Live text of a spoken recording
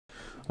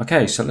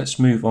Okay, so let's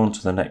move on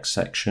to the next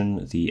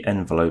section, the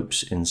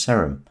envelopes in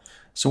Serum.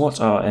 So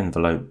what are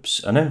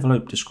envelopes? An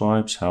envelope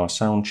describes how a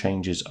sound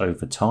changes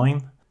over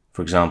time.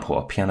 For example,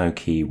 a piano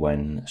key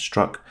when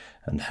struck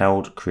and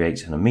held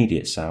creates an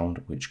immediate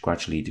sound which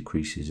gradually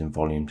decreases in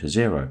volume to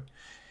 0.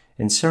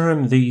 In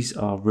Serum, these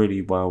are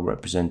really well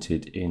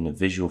represented in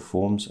visual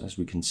forms, as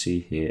we can see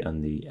here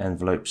in the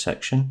envelope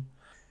section.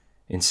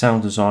 In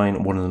sound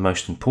design, one of the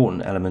most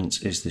important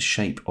elements is the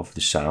shape of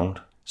the sound.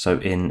 So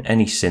in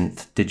any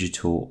synth,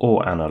 digital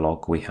or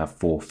analog, we have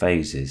 4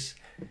 phases: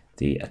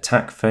 the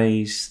attack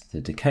phase,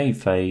 the decay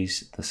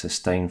phase, the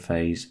sustain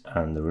phase,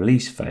 and the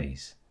release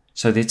phase.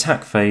 So the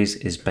attack phase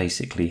is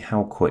basically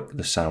how quick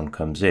the sound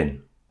comes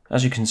in.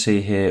 As you can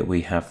see here,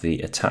 we have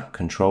the attack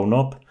control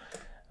knob,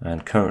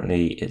 and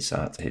currently it's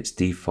at its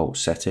default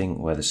setting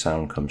where the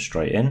sound comes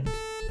straight in.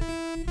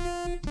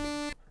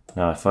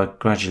 Now if I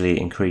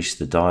gradually increase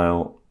the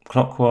dial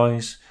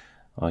clockwise,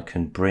 I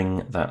can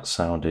bring that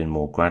sound in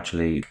more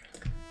gradually.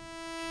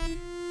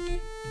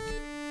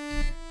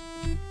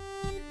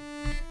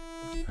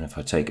 And if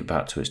I take it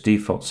back to its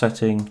default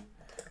setting,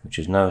 which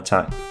is no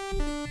attack,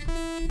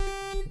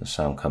 the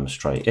sound comes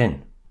straight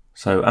in.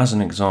 So as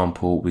an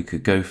example, we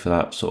could go for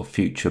that sort of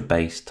future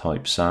bass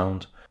type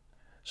sound.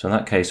 So in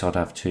that case, I'd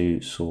have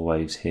 2 saw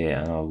waves here,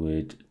 and I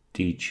would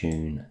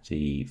detune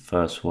the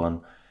first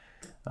one.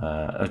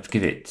 I'd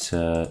give it,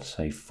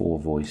 say, 4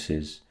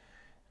 voices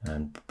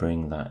and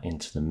bring that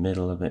into the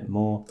middle a bit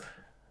more.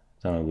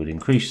 Then I would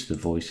increase the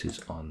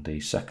voices on the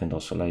second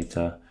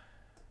oscillator.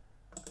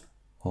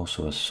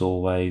 Also a saw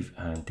wave,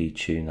 and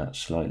detune that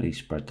slightly,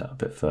 spread that a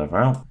bit further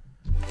out.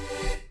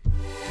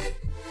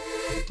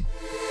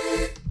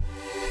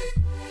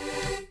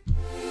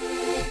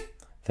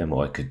 Then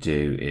what I could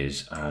do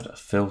is add a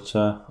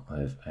filter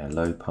with a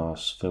low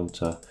pass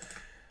filter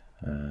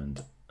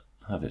and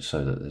have it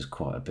so that there's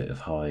quite a bit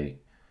of high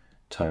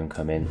tone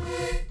come in.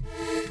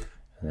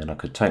 And then I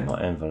could take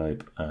my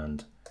envelope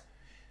and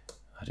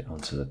add it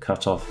onto the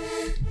cutoff.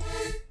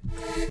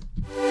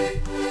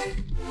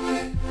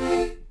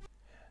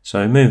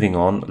 So moving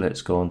on,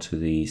 let's go on to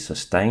the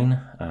sustain,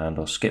 and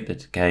I'll skip the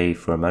decay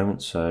for a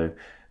moment so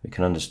we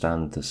can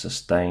understand the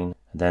sustain,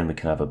 and then we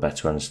can have a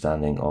better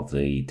understanding of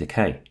the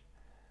decay.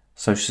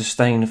 So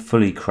sustain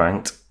fully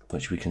cranked,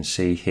 which we can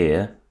see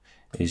here,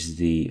 is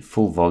the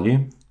full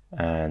volume,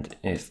 and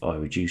if I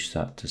reduce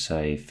that to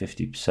say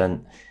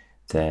 50%,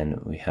 then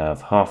we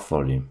have half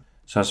volume.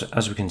 So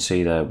as we can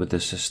see there, with the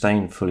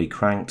sustain fully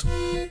cranked,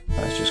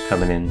 that's just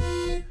coming in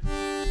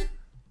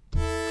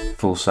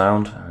full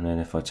sound, and then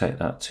if I take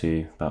that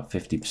to about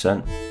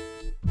 50%,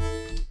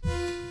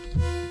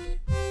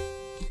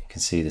 you can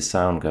see the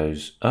sound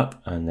goes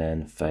up and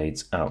then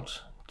fades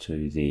out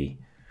to the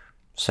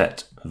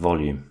set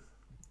volume.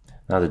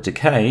 Now the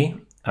decay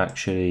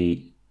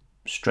actually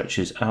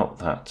stretches out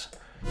that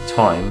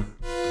time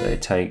that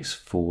it takes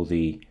for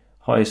the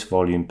highest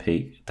volume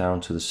peak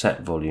down to the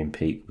set volume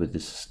peak with the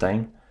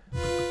sustain,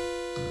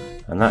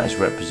 and that is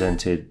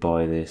represented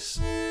by this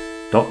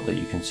dot that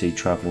you can see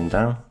traveling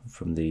down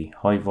from the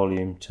high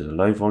volume to the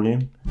low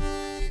volume.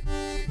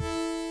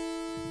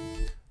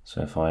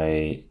 So if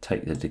I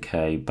take the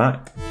decay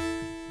back,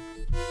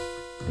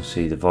 you'll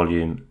see the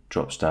volume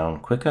drops down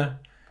quicker.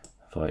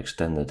 If I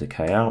extend the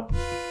decay out,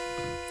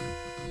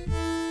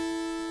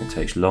 it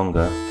takes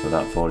longer for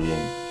that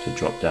volume to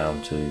drop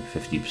down to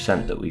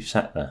 50% that we've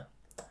set there.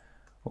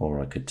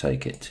 Or I could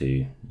take it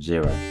to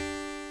 0,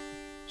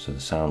 so the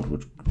sound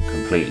would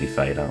completely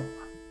fade out.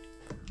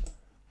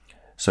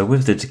 So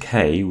with the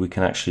decay, we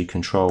can actually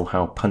control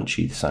how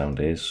punchy the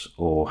sound is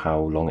or how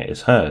long it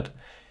is heard.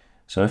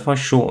 So if I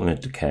shorten the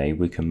decay,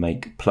 we can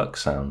make pluck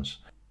sounds.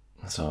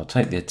 So I'll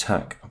take the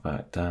attack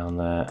back down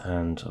there,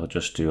 and I'll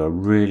just do a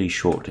really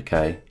short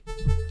decay.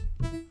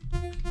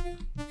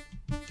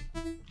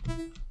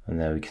 And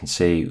there we can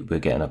see we're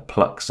getting a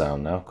pluck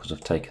sound now because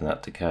I've taken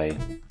that decay.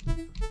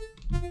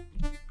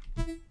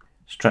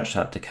 Stretch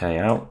that decay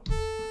out.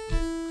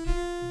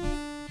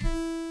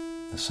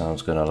 The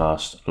sound's going to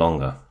last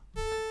longer.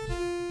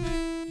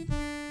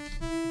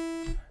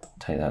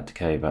 Take that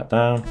decay back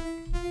down.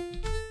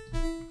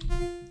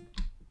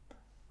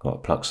 Got a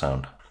pluck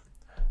sound.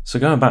 So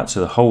going back to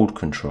the hold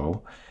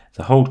control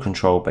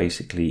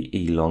basically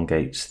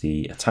elongates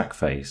the attack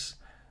phase.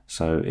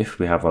 So if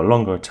we have a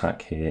longer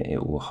attack here,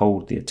 it will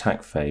hold the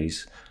attack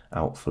phase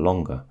out for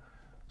longer.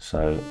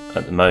 So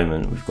at the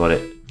moment we've got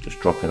it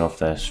just dropping off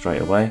there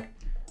straight away.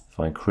 If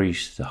I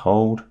increase the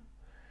hold,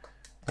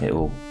 it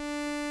will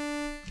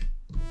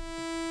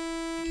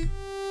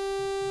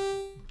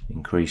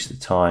increase the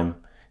time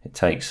it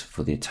takes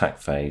for the attack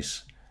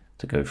phase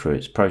to go through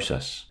its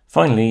process.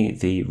 Finally,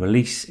 the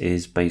release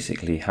is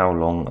basically how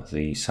long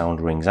the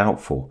sound rings out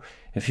for.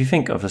 If you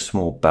think of a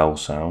small bell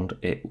sound,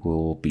 it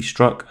will be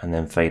struck and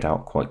then fade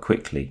out quite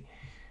quickly,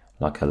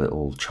 like a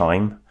little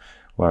chime,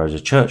 whereas a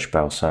church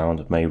bell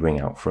sound may ring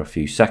out for a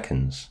few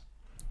seconds.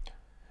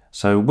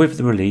 So with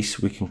the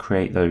release, we can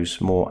create those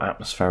more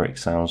atmospheric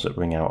sounds that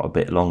ring out a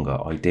bit longer,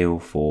 ideal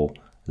for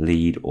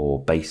lead or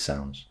bass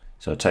sounds.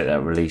 So I'll take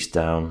that release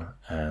down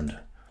and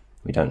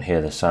we don't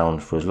hear the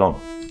sound for as long.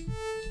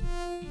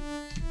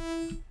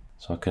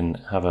 So I can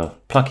have a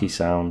plucky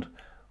sound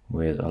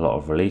with a lot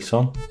of release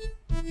on.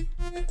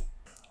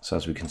 So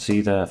as we can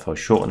see there, if I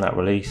shorten that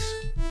release,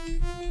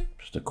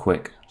 just a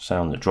quick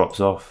sound that drops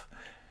off.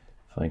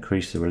 If I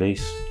increase the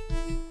release,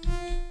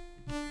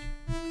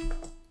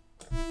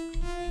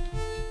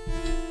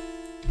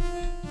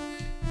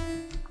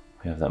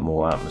 we have that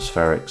more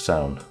atmospheric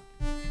sound.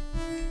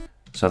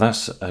 So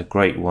that's a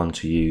great one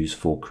to use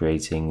for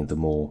creating the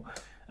more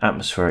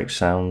atmospheric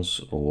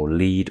sounds or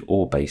lead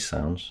or bass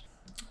sounds.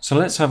 So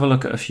let's have a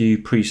look at a few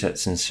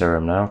presets in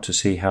Serum now to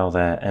see how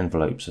their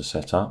envelopes are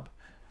set up.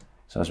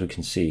 So as we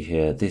can see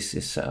here, this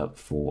is set up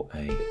for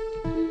a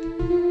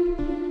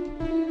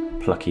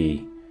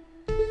plucky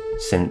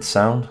synth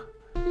sound.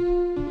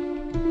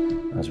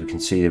 As we can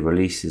see, the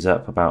release is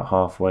up about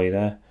halfway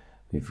there.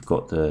 We've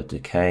got the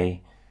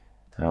decay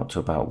out to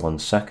about 1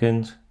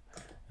 second,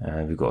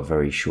 and we've got a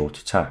very short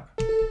attack.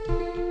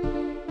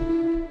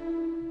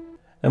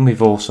 And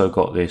we've also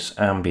got this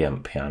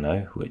ambient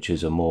piano, which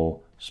is a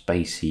more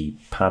spacey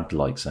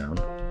pad-like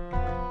sound.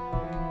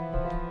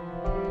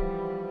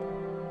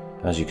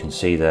 As you can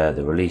see there,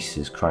 the release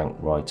is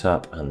cranked right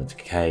up and the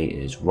decay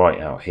is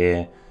right out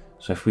here.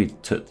 So if we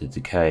took the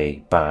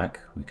decay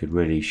back, we could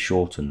really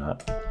shorten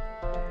that.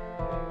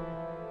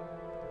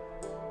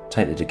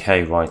 Take the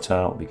decay right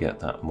out, we get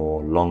that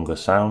more longer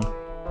sound.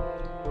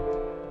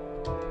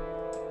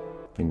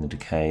 Bring the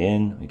decay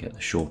in, we get the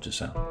shorter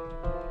sound.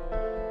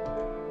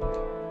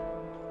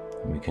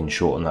 And we can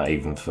shorten that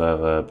even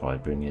further by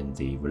bringing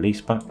the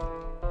release back.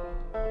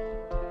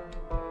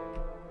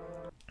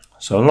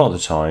 So a lot of the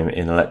time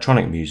in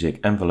electronic music,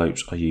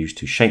 envelopes are used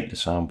to shape the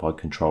sound by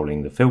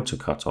controlling the filter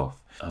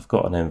cutoff. I've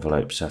got an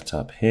envelope set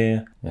up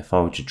here. If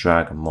I were to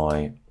drag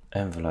my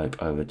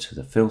envelope over to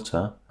the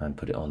filter and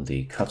put it on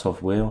the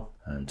cutoff wheel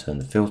and turn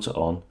the filter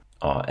on,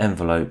 our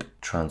envelope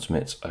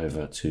transmits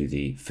over to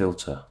the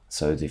filter.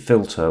 So the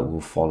filter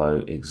will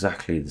follow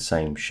exactly the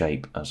same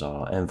shape as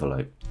our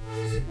envelope.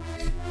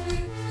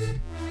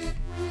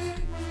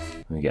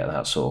 We get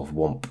that sort of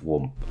womp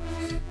womp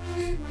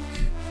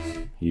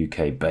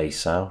UK bass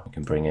sound. We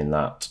can bring in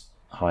that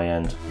high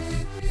end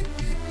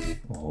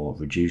or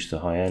reduce the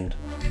high end.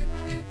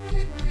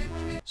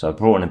 So I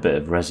brought in a bit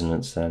of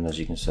resonance then, as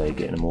you can see,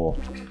 getting a more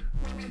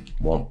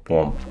womp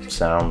womp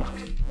sound.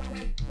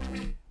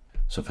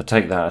 So if I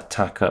take that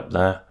attack up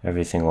there,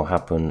 everything will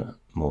happen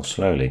more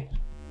slowly.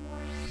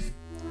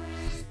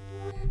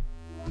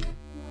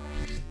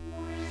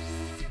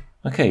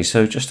 Okay,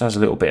 so just as a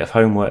little bit of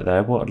homework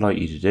there, what I'd like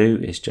you to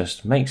do is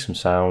just make some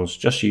sounds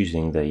just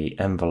using the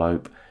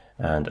envelope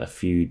and a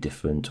few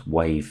different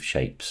wave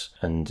shapes,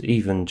 and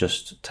even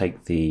just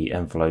take the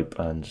envelope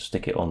and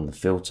stick it on the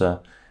filter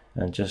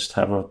and just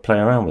have a play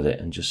around with it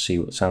and just see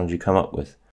what sounds you come up with.